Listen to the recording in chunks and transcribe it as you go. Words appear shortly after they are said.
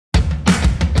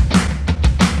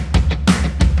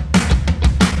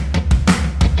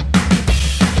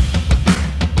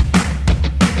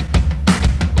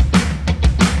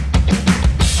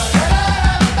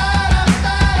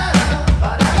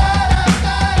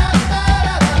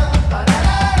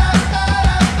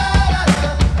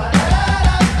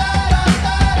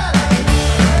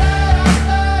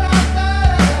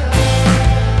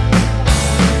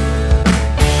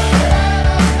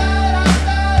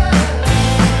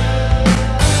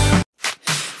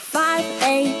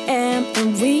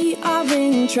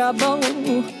trouble,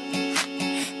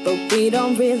 but we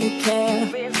don't really care.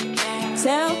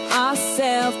 Tell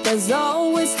ourselves there's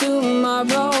always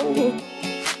tomorrow,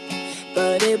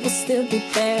 but it will still be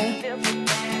there.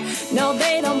 No,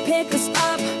 they don't pick us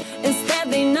up,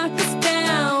 instead they knock us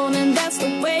down, and that's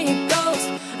the way it goes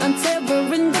until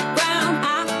we're in the ground.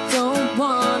 I don't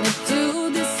wanna do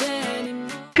this anymore.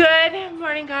 Good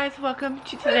morning, guys. Welcome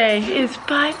to today. It is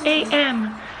 5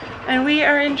 a.m. and we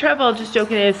are in trouble. Just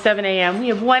joking, it is 7 a.m. We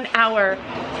have 1 hour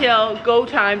till go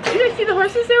time. Do you guys see the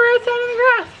horses that were outside in the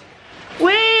grass?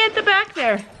 Way at the back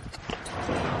there.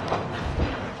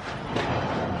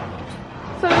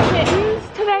 So the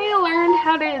kittens today learned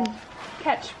how to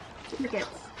catch crickets.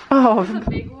 Oh. It's a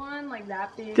big one, like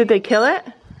that big. Did they kill it?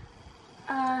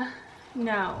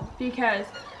 No, because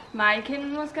my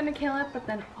kitten was gonna kill it, but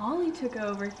then Ollie took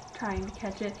over trying to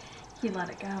catch it. He let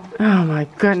it go. Oh my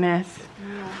goodness.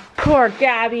 Yeah. Poor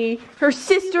Gabby. Her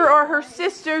sister or her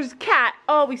sister's cat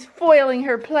always foiling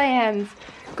her plans.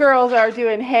 Girls are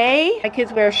doing hay. My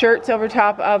kids wear shirts over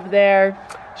top of their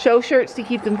show shirts to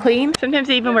keep them clean. Sometimes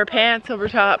they even wear pants over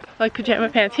top, like pajama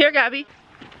pants. Here, Gabby.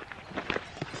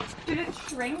 Did it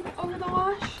shrink over the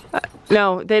wash?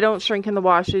 No, they don't shrink in the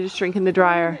wash. They just shrink in the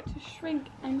dryer. I wanted it to shrink,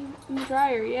 in the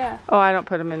dryer, yeah. Oh, I don't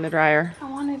put them in the dryer. I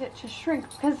wanted it to shrink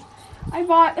because I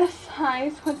bought a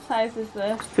size. What size is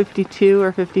this? 52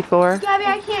 or 54. Gabby,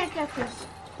 I can't get this.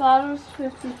 Thought it was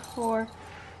 54.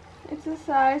 It's a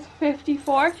size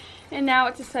 54, and now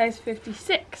it's a size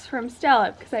 56 from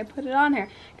Stella because I put it on her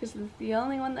because it's the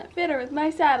only one that fit her with my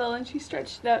saddle, and she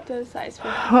stretched it out to a size 50.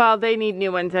 Well, they need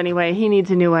new ones anyway. He needs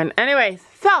a new one. Anyways,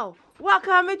 so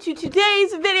welcome to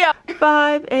today's video.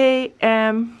 5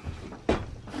 a.m.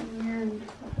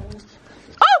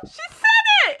 Oh, she said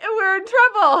it! We're in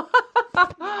trouble.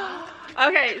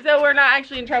 Okay, so we're not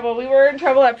actually in trouble. We were in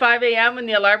trouble at 5 a.m. when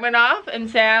the alarm went off, and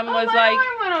Sam was my like,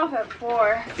 alarm went off at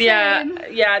 4.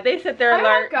 yeah, they set their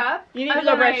alert. woke up, You need to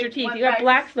go brush your teeth. You got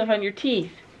black stuff on your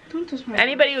teeth. Don't touch my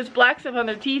Anybody who's black stuff on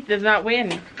their teeth does not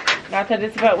win. Not that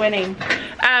it's about winning.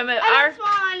 I'm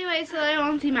small anyway, so they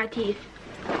won't see my teeth.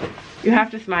 You have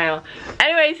to smile.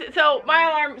 Anyways, so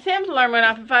Sam's alarm went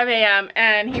off at 5 a.m.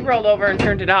 and he rolled over and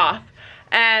turned it off.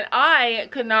 And I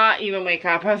could not even wake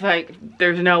up. I was like,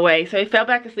 there's no way. So I fell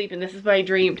back asleep, and this is what I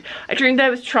dreamed. I dreamed that I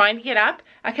was trying to get up.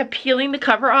 I kept peeling the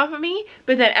cover off of me,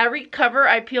 but then every cover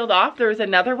I peeled off, there was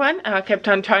another one. And I kept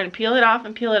on trying to peel it off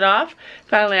and peel it off.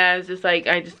 Finally, I was just like,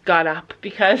 I just got up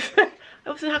because I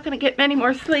was not going to get any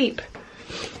more sleep.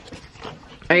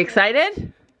 Are you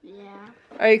excited? Yeah.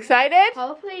 Are you excited?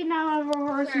 Hopefully none of our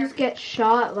horses get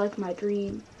shot like my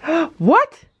dream.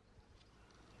 What?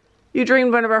 You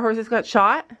dreamed one of our horses got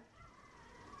shot?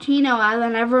 Chino, and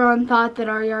then everyone thought that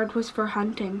our yard was for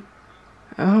hunting.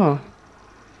 Oh.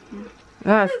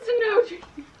 That's a no dream.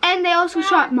 And they also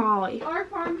shot Molly. Our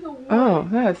farm's a war. Oh,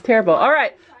 that's terrible. All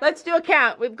right, let's do a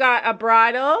count. We've got a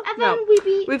bridle. And then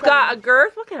we've got a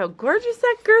girth. Look at how gorgeous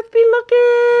that girth be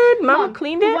looking. Mama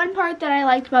cleaned it. One part that I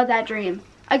liked about that dream,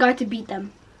 I got to beat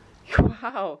them.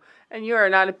 Wow. And you are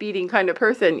not a beating kind of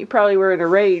person. You probably were in a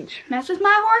rage. Mess with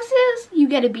my horses, you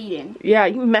get a beating. Yeah,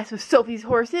 you mess with Sophie's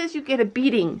horses, you get a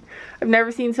beating. I've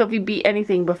never seen Sophie beat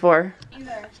anything before.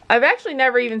 Either. I've actually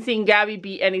never even seen Gabby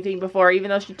beat anything before, even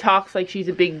though she talks like she's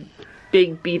a big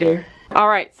beater. All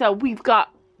right, so we've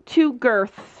got 2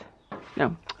 girths.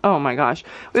 No, oh my gosh.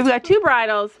 We've got 2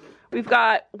 bridles. We've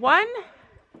got one.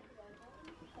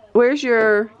 Where's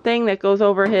your thing that goes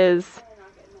over his?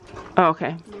 Oh,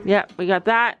 okay. Yep, we got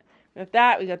that. We got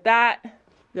that. We got that.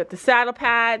 We got the saddle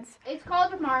pads. It's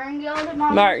called a martingale.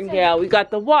 Martingale. We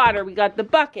got the water. We got the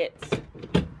buckets.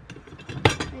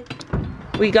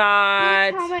 We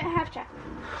got Boots, helmet, half chaps.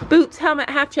 Boots, helmet,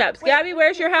 half chaps. Gabby,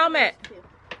 where's your helmet?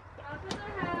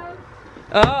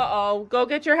 Uh-oh. Go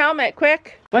get your helmet,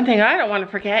 quick. One thing I don't want to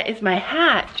forget is my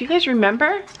hat. Do you guys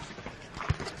remember?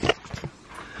 A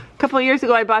couple of years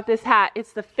ago, I bought this hat.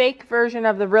 It's the fake version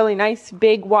of the really nice,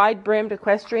 big, wide-brimmed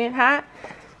equestrian hat.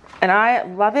 And I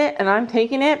love it, and I'm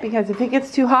taking it because if it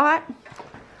gets too hot,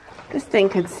 this thing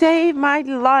could save my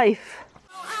life.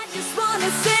 I just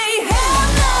wanna say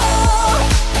hello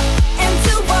and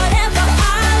do whatever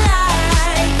I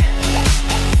like.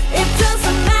 It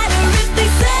doesn't matter if they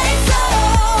say so,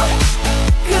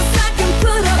 'cause I can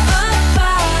put up a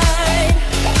fight.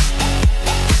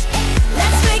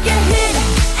 Let's make a hit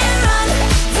and run,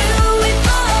 do it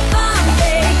for fun.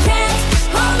 They can't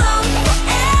hold on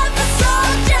forever, so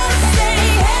just say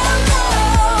hello.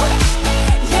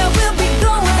 Yeah, we'll be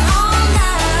going all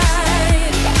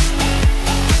night.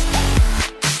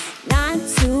 9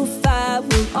 to 5,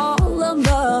 we're all on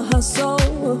the hustle.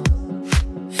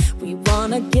 We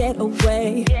wanna get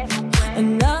away.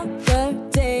 Enough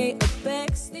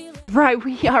Right,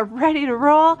 we are ready to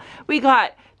roll. We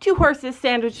got 2 horses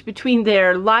sandwiched between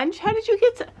their lunch. How did you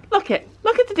get, look at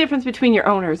the difference between your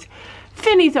owners.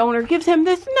 Finny's owner gives him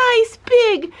this nice,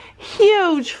 big,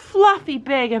 huge, fluffy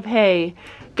bag of hay.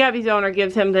 Gabby's owner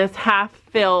gives him this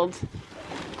half-filled,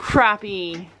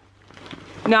 crappy,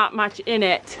 not much in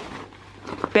it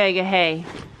bag of hay.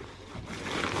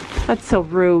 That's so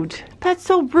rude. That's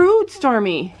so rude,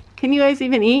 Stormy. Can you guys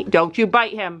even eat? Don't you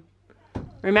bite him.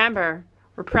 Remember,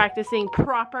 we're practicing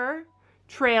proper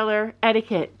trailer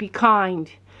etiquette. Be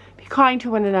kind. Be kind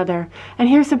to one another. And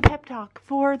here's some pep talk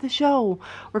for the show.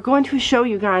 We're going to show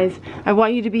you guys. I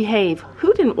want you to behave.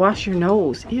 Who didn't wash your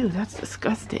nose? Ew, that's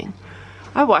disgusting.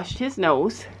 I washed his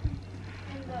nose.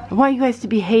 I want you guys to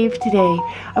behave today.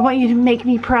 I want you to make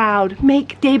me proud.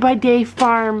 Make Day by Day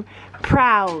Farm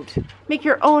proud. Make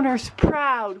your owners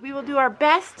proud. We will do our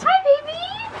best. Hi, baby.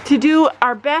 To do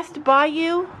our best by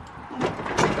you.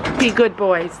 Be good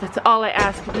boys. That's all I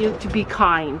ask of you, to be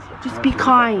kind. Just be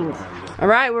kind. All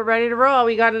right, we're ready to roll.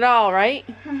 We got it all, right?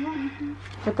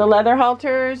 Got the leather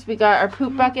halters. We got our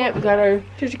poop bucket. We got our...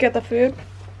 Did you get the food?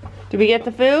 Did we get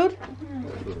the food?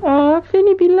 Oh,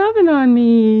 Finny be loving on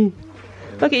me.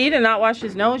 Look, he did not wash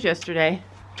his nose yesterday.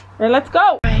 All right, let's go.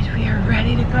 All right, we are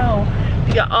ready to go.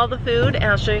 We got all the food, and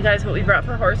I'll show you guys what we brought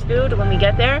for horse food when we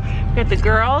get there. We got the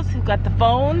girls who got the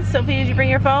phones. Sophie, did you bring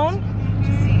your phone?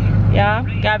 Yeah.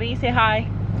 Gabby, say hi.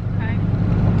 Hi.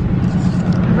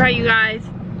 All right, you guys.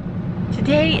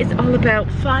 Today is all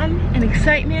about fun and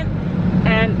excitement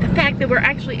and the fact that we're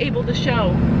actually able to show.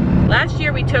 Last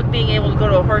year we took being able to go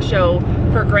to a horse show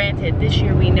for granted. This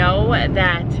year we know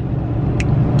that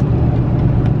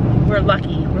we're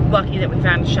lucky. We're lucky that we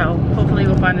found a show. Hopefully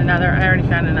we'll find another. I already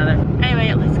found another.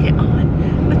 Anyway, let's get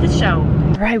on with the show.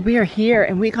 All right, we are here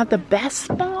and we got the best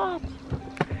spot.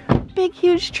 Big,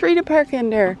 huge tree to park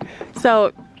under.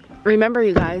 So remember,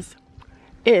 you guys,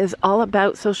 it is all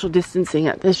about social distancing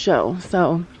at this show.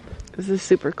 So this is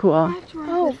super cool.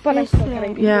 Oh, but I'm still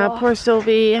cutting people Yeah, off. poor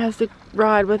Sylvie has to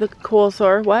ride with a cold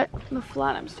sore. What? The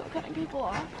flat, I'm still cutting people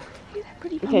off.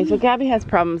 Pretty Okay, so Gabby has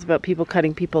problems about people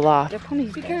cutting people off.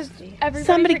 because everybody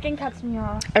Somebody- freaking cuts me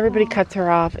off. Everybody cuts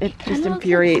her off. It just looks like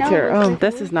infuriates her. Stella. Oh,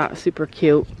 this is not super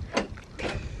cute.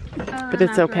 But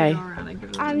it's okay.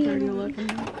 I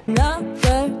mean,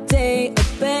 Another day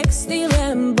of beg, steal,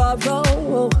 and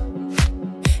borrow,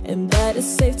 and that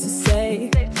is safe to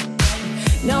say.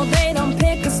 No, they don't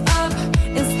pick us up,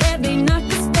 instead they knock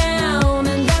us down,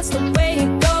 and that's the way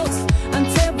it goes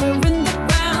until we're in the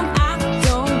ground. I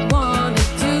don't wanna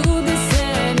do this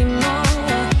anymore.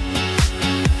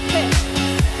 Hey.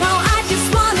 No, I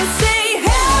just wanna say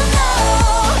hell no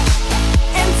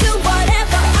and do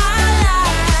whatever I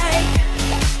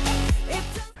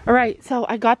like. All right, so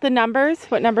I got the numbers.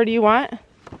 What number do you want?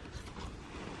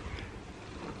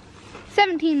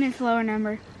 17 is the lower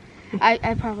number.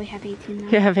 I probably have 18 now.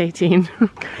 You have 18.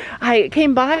 I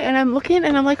came by and I'm looking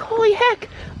and I'm like, holy heck,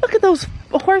 look at those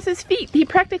horses' feet. They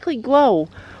practically glow.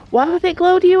 Why would they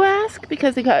glow, do you ask?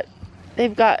 Because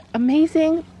they've got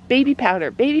amazing baby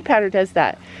powder. Baby powder does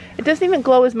that. It doesn't even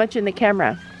glow as much in the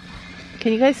camera.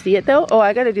 Can you guys see it though? Oh,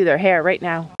 I gotta do their hair right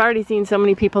now. I've already seen so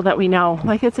many people that we know.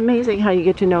 Like, it's amazing how you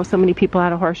get to know so many people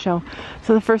at a horse show.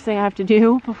 So the first thing I have to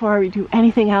do before we do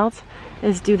anything else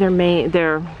is do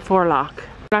their forelock.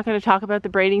 I'm not gonna talk about the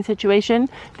braiding situation.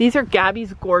 These are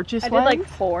Gabby's gorgeous ones. I did like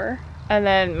 4. And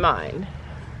then mine.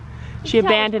 She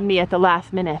abandoned me at the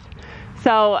last minute.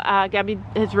 So Gabby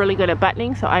is really good at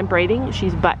buttoning, so I'm braiding.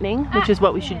 She's buttoning, which is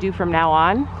what we should do from now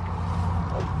on.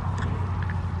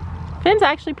 Finn's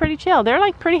actually pretty chill. They're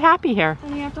like pretty happy here.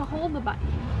 And you have to hold the button.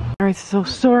 All right, so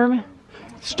Storm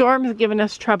is giving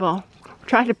us trouble. We're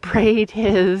trying to braid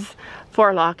his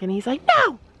forelock, and he's like, no,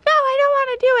 I don't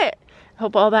want to do it. I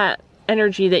hope all that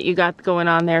energy that you got going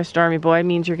on there, Stormy boy,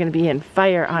 means you're going to be on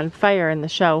fire in the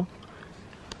show.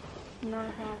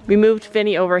 We moved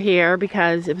Finny over here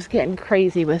because it was getting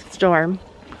crazy with Storm.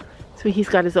 So he's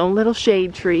got his own little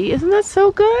shade tree. Isn't that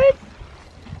so good?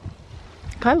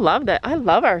 I love that. I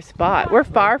love our spot. We're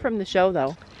far from the show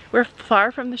though. We're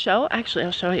far from the show. Actually,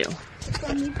 I'll show you.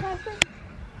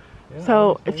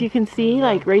 So if you can see,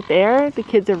 like right there, the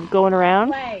kids are going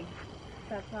around.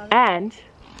 And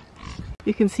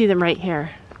you can see them right here.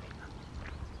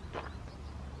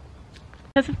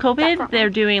 Because of COVID, they're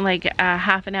doing like a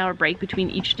half an hour break between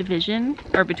each division,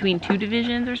 or between 2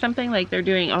 divisions or something. Like they're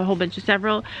doing a whole bunch of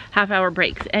several half-hour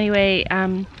breaks. Anyway,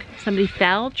 somebody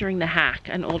fell during the hack.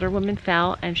 An older woman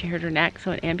fell and she hurt her neck,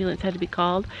 so an ambulance had to be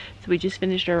called. So we just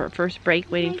finished our first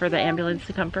break waiting for the ambulance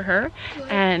to come for her.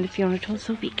 And Fiona told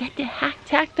Sophie, get the hack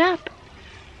tacked up.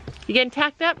 You getting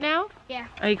tacked up now? Yeah.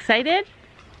 Are you excited?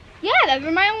 Yeah, that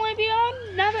might only be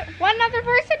one other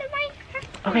person in my house.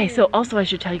 Okay, so also I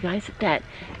should tell you guys that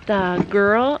the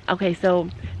girl, okay, so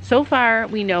far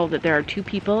we know that there are 2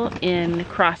 people in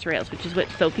Crossrails, which is what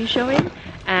Sophie's showing,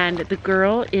 and the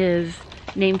girl is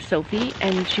named Sophie,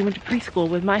 and she went to preschool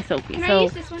with my Sophie. Can I so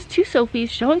use this one? it's 2 Sophies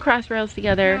showing Crossrails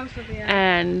together, No, Sophia.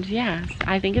 and yeah,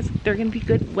 I think they're gonna be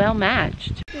good, well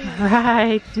matched. All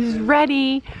right, she's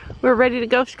ready. We're ready to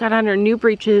go. She got on her new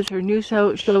breeches, her new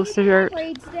shirt.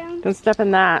 Blades down. Don't step in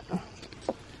that.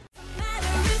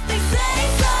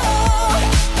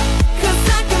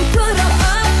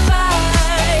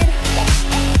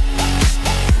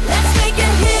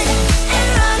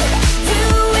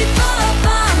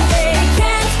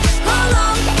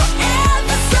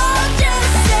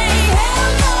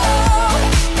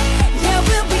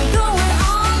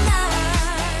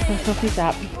 Sophie's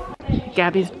up.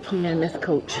 Gabby's playing Miss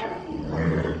Coach.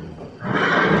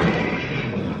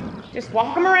 Just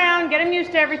walk them around, get them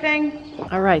used to everything.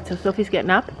 All right, so Sophie's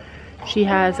getting up. She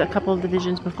has a couple of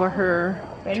divisions before her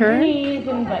turn.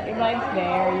 And let your legs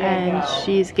there. And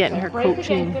she's getting her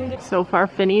coaching. So far,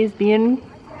 Finney's being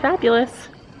fabulous.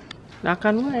 Knock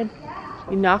on wood.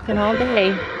 You're knocking all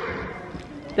day.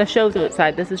 The show's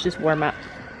outside. This is just warm up.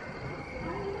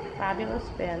 Fabulous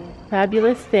Finn.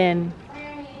 Fabulous Finn.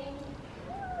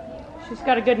 She's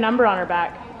got a good number on her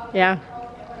back. Yeah.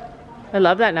 I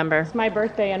love that number. It's my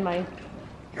birthday and my...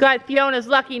 You got Fiona's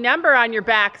lucky number on your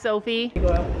back, Sophie.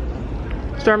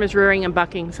 Storm is rearing and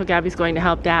bucking, so Gabby's going to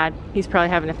help Dad. He's probably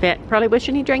having a fit. Probably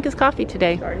wishing he drank his coffee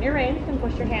today. Shorten your reins and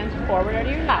push your hands forward or to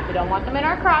your lap. We don't want them in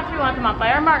our crotch. We want them up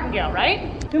by our martingale,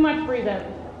 right? Too much breathing.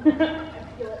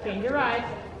 Change your eyes.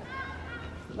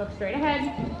 Look straight ahead.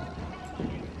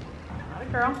 Not a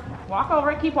girl. Walk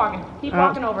over it. Keep walking. Keep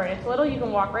walking over it. It's little. You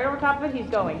can walk right over top of it. He's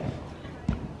going.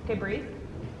 Okay, breathe.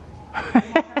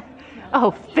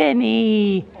 Oh,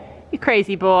 Finny. You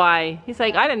crazy boy. He's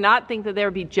like, I did not think that there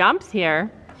would be jumps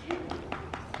here.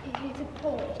 It's a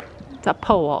pole. It's a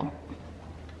pole.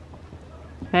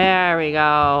 There we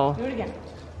go. Do it again.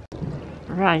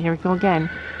 All right, here we go again.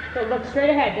 So look straight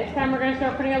ahead. This time we're going to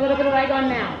start putting a little bit of leg on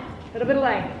now. A little bit of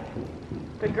leg.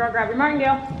 Good girl. Grab your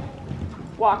martingale.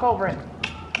 Walk over it.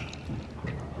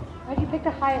 Why'd you pick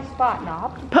the highest spot,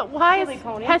 Knob? But why Silly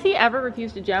pony. has he ever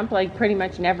refused to jump? Like pretty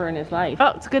much never in his life.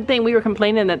 Oh, it's a good thing we were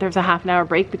complaining that there's a half-an-hour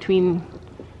break between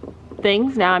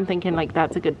things. Now I'm thinking like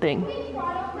that's a good thing.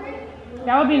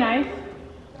 That would be nice.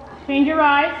 Change your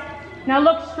eyes. Now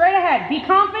look straight ahead. Be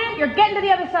confident. You're getting to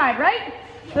the other side, right?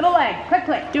 Little leg. Click,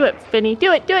 click. Do it, Finny.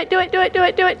 Do it, do it, do it, do it, do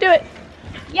it, do it, do it.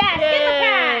 Yes, Yay. give a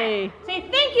pat. Say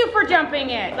thank you for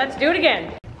jumping it. Let's do it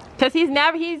again. Because he's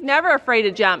never afraid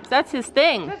of jumps. That's his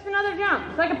thing. Just another jump.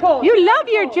 It's like a pole. You love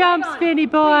your jumps, Finny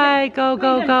boy. Go,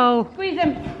 go, go. Squeeze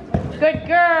him. Good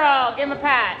girl. Give him a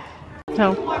pat.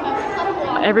 So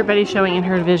everybody showing in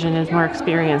her division is more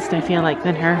experienced, I feel like,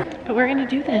 than her. But we're gonna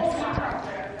do this.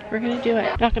 We're gonna do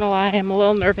it. Not gonna lie, I'm a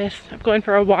little nervous. I'm going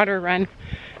for a water run.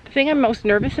 The thing I'm most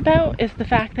nervous about is the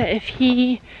fact that if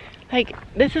he, like,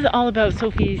 this is all about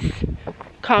Sophie's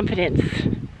confidence,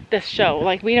 this show.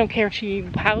 Like, we don't care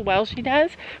how well she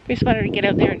does. We just want her to get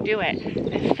out there and do it.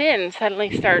 If Finn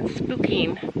suddenly starts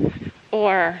spooking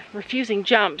or refusing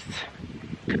jumps,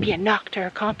 could be a knock to her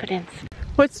confidence.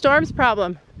 What's Storm's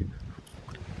problem?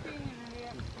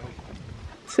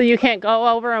 So you can't go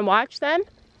over and watch then?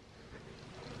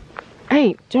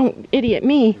 Hey, don't idiot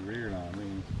me.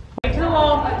 Right to the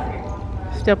wall.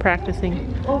 Still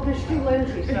practicing. Oh, there's 2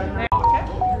 lenses.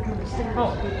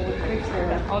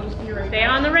 Stay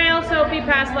on the rail, Sophie.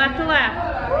 Pass left to left.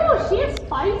 Oh, she is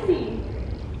spicy.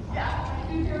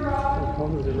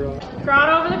 Trot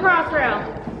over the cross rail.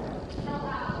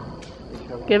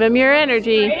 Give him your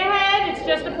energy. Straight ahead. It's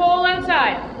just a pole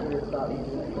outside.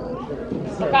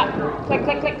 Look up. Click,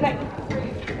 click, click, click.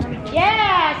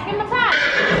 Yes. Give him a pat.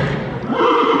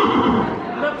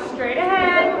 Look straight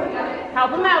ahead.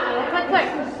 Help him out. Little click, click.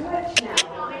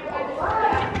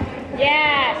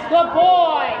 Yes. Good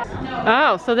boy.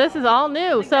 Oh, so this is all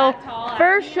new. So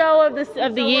first show of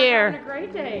the year. Having a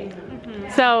great day.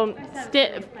 So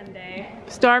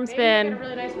Storm's been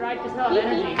Really nice ride because he'll have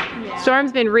energy.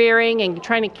 Storm's been rearing and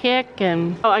trying to kick,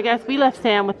 and oh, I guess we left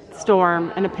Sam with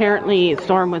Storm, and apparently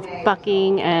Storm was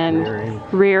bucking and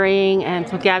rearing, and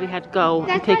so Gabby had to go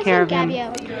and take care of him.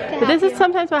 But this is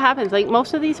sometimes what happens. Like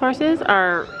most of these horses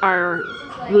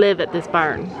live at this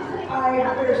barn.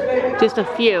 Just a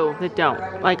few that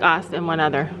don't, like us and one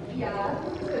other.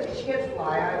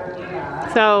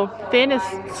 So Finn is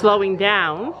slowing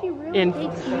down.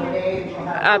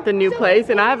 at the new place,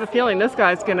 and I have a feeling this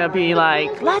guy's gonna be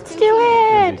like, let's do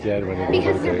it!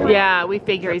 Yeah, we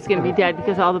figure he's gonna be dead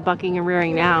because all the bucking and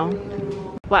rearing now.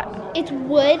 What? It's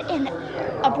wood and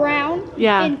a brown.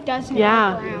 Yeah. Finn doesn't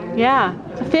like brown. Yeah.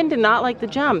 Finn did not like the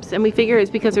jumps, and we figure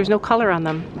it's because there's no color on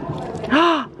them.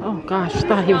 Oh gosh,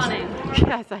 thought he was.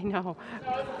 Yes, I know.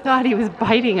 Thought he was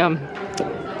biting him.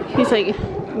 He's like,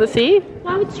 let's see?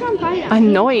 Why would Storm bite him?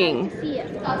 Annoying. See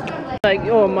it. Like,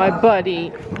 oh my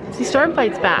buddy. See, Storm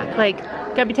fights back. Like,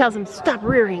 Gabby tells him, stop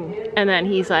rearing. And then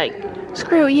he's like,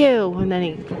 screw you. And then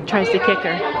he tries to kick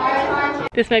her.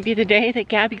 This might be the day that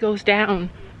Gabby goes down.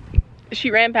 She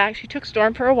ran back. She took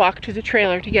Storm for a walk to the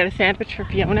trailer to get a sandwich for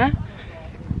Fiona.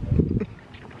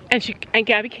 And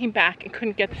Gabby came back and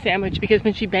couldn't get the sandwich because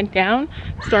when she bent down,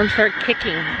 Storm started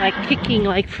kicking, like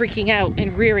freaking out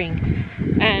and rearing.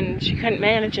 And she couldn't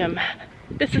manage him.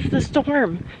 This is the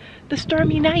storm. The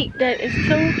stormy night that is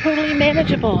so totally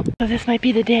manageable. So this might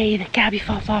be the day that Gabby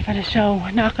falls off at a show.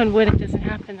 Knock on wood, it doesn't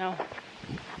happen though.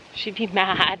 She'd be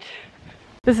mad.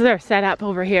 This is our setup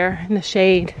over here in the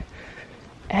shade.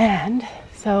 And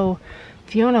so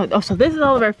Fiona, oh, so this is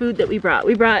all of our food that we brought.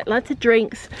 We brought lots of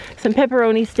drinks, some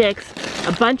pepperoni sticks,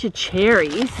 a bunch of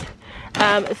cherries,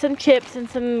 some chips and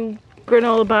some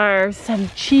granola bars, some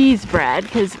cheese bread,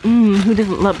 because who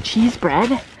doesn't love cheese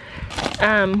bread?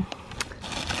 Some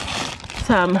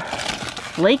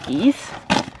flakies,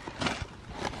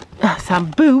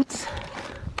 some boots,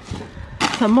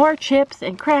 some more chips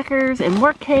and crackers and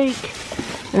more cake.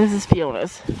 And this is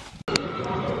Fiona's.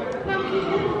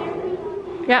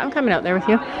 Yeah, I'm coming out there with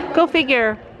you. Go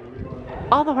figure.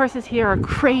 All the horses here are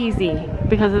crazy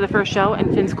because of the first show,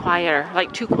 and Finn's quieter,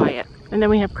 like too quiet. And then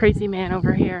we have Crazy Man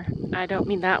over here. I don't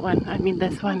mean that one, I mean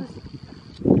this one.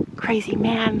 Crazy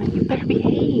Man, you better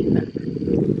behave.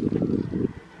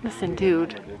 Listen,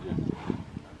 dude.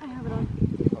 I have it on.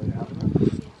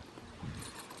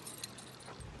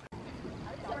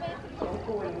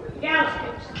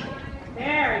 Gallop.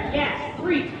 There, yes.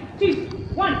 3, 2,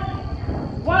 1.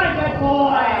 What a good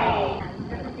boy.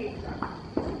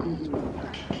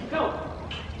 Go.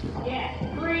 Yes.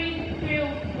 3, 2,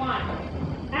 1.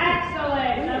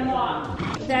 Excellent. Then walk.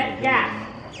 Set. Gas.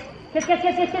 Kiss, kiss,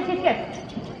 kiss, kiss, kiss, kiss, kiss.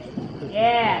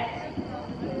 Yes.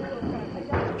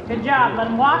 Good job. Let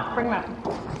him walk. Bring him up.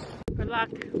 Good luck.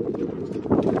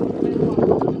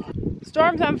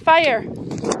 Storm's on fire.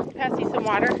 Pass you some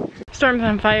water. Storm's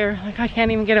on fire. Like, I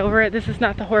can't even get over it. This is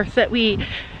not the horse that we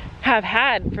have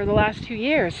had for the last 2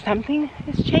 years. Something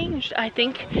has changed, I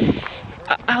think.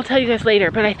 I'll tell you guys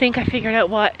later, but I think I figured out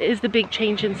what is the big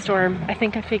change in Storm. I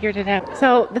think I figured it out.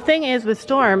 So the thing is with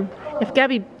Storm, if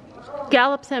Gabby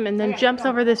gallops him and then jumps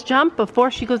over this jump before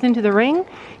she goes into the ring,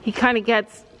 he kind of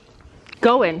gets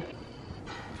going.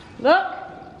 Look.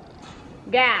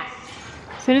 Gas.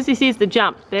 As soon as he sees the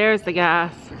jump, there's the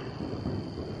gas.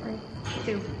 3,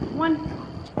 2, 1.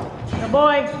 Good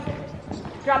boy.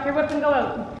 Drop your whip and go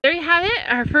out. There you have it,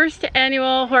 our first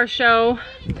annual horse show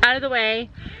out of the way.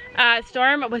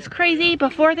 Storm was crazy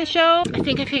before the show. I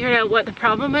think I figured out what the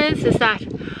problem is that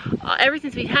ever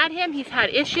since we've had him, he's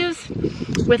had issues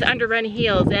with underrun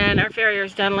heels, and our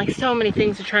farrier's done like so many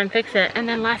things to try and fix it. And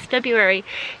then last February,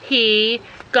 he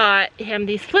got him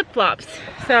these flip-flops.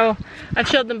 So I've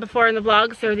showed them before in the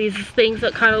vlogs. They're these things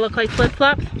that kind of look like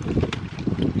flip-flops.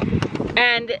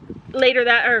 And later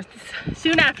that, or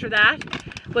soon after that,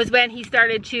 was when he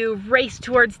started to race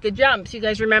towards the jumps. You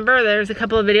guys remember there's a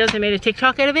couple of videos I made a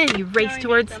TikTok out of it. He raced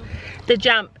towards the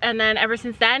jump, and then ever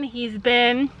since then he's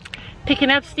been picking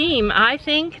up steam. I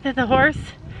think that the horse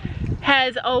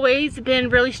has always been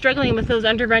really struggling with those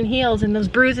underrun heels and those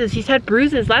bruises. He's had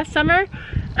bruises last summer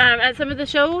at some of the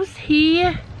shows.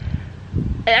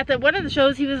 At one of the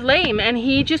shows he was lame, and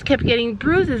he just kept getting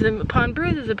bruises upon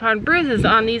bruises upon bruises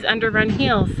on these underrun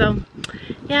heels. So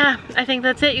yeah, I think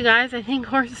that's it, you guys. I think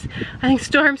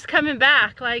Storm's coming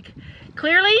back. Like,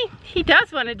 clearly he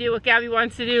does want to do what Gabby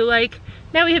wants to do. Like,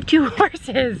 now we have 2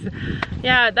 horses.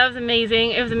 Yeah, that was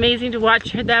amazing. It was amazing to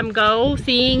watch them go,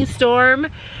 seeing Storm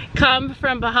come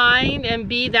from behind and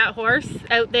be that horse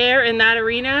out there in that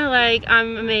arena. Like,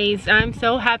 I'm amazed. I'm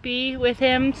so happy with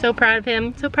him, so proud of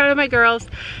him, so proud of my girls.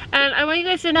 And I want you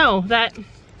guys to know that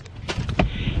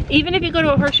even if you go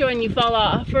to a horse show and you fall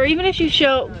off, or even if you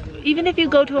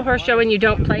go to a horse show and you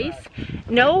don't place,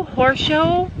 no horse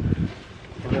show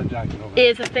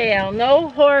is a fail. No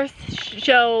horse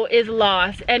show is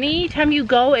lost. Anytime you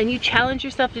go and you challenge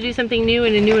yourself to do something new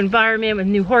in a new environment with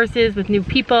new horses, with new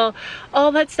people,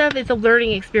 all that stuff is a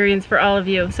learning experience for all of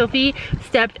you. Sophie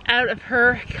stepped out of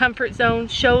her comfort zone,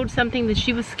 showed something that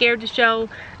she was scared to show.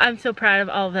 I'm so proud of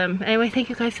all of them. Anyway, thank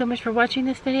you guys so much for watching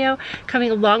this video, coming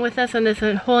along with us on this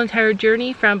whole entire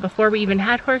journey from before we even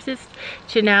had horses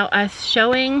to now us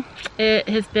showing. It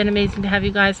has been amazing to have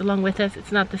you guys along with us.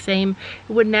 It's not the same.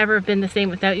 It would never have been the same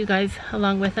without you guys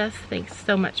along with us. Thanks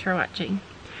so much for watching.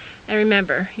 And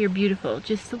remember, you're beautiful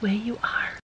just the way you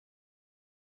are.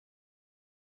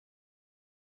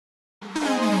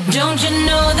 Don't you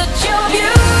know that you're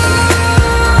beautiful?